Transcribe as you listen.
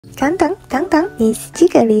Dun is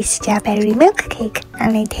jiggly strawberry milk cake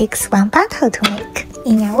only takes 1 bottle to make.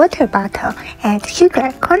 In a water bottle, add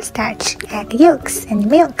sugar, cornstarch, egg yolks, and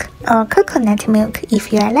milk, or coconut milk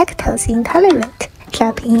if you are lactose intolerant.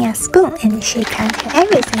 Drop in a spoon and shake until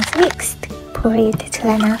everything's mixed. Pour it to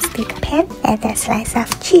a non-stick pan, add a slice of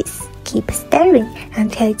cheese. Keep stirring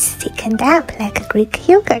until it's thickened up like Greek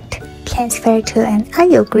yogurt. Transfer to an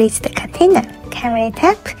oil-greased container. Cover it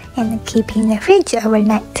up and keep in the fridge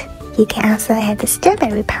overnight. You can also add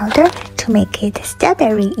strawberry powder to make it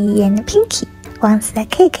strawberry-y and pinky. Once the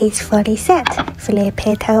cake is fully set, flip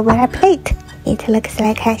it over a plate. It looks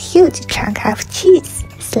like a huge chunk of cheese.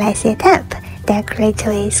 Slice it up. Decorate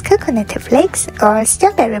with coconut flakes or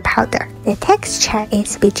strawberry powder. The texture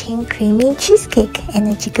is between creamy cheesecake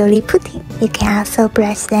and jiggly pudding. You can also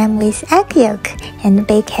brush them with egg yolk and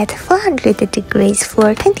bake at 400 degrees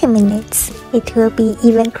for 20 minutes. It will be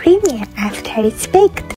even creamier after it's baked.